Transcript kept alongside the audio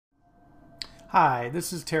Hi,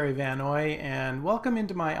 this is Terry VanNoy and welcome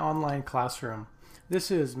into my online classroom. This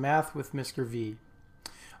is Math with Mr. V.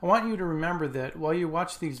 I want you to remember that while you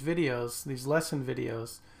watch these videos, these lesson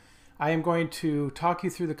videos, I am going to talk you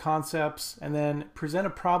through the concepts and then present a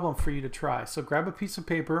problem for you to try. So grab a piece of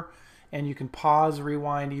paper and you can pause,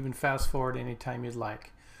 rewind, even fast forward anytime you'd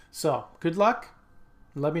like. So good luck.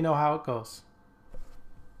 Let me know how it goes.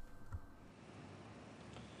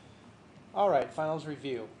 Alright, finals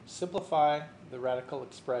review. Simplify the radical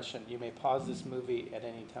expression. You may pause this movie at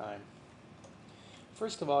any time.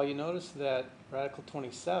 First of all, you notice that radical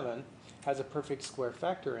 27 has a perfect square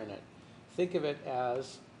factor in it. Think of it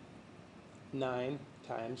as 9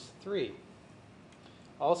 times 3.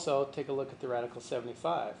 Also, take a look at the radical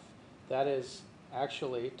 75. That is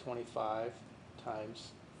actually 25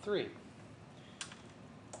 times 3.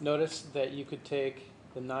 Notice that you could take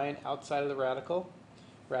the 9 outside of the radical.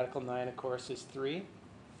 Radical 9, of course, is 3.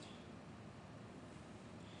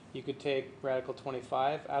 You could take radical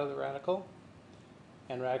 25 out of the radical,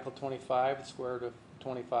 and radical 25, the square root of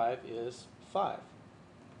 25, is 5.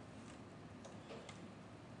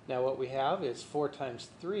 Now what we have is 4 times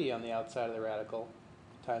 3 on the outside of the radical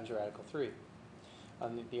times radical 3.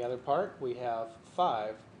 On the other part, we have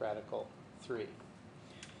 5 radical 3.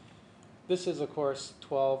 This is, of course,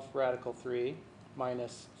 12 radical 3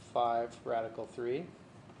 minus 5 radical 3.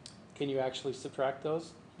 Can you actually subtract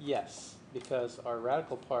those? Yes, because our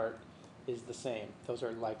radical part is the same. Those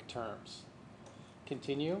are like terms.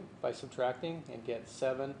 Continue by subtracting and get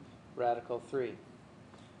 7 radical 3.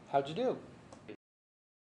 How'd you do?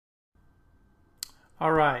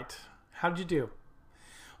 All right, how'd you do?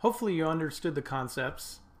 Hopefully you understood the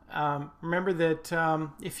concepts. Remember that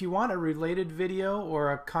if you want a related video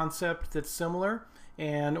or a concept that's similar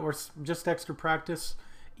or just extra practice,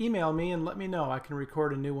 email me and let me know. I can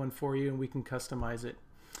record a new one for you and we can customize it.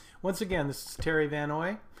 Once again, this is Terry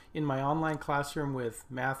VanNoy in my online classroom with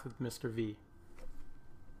Math with Mr. V.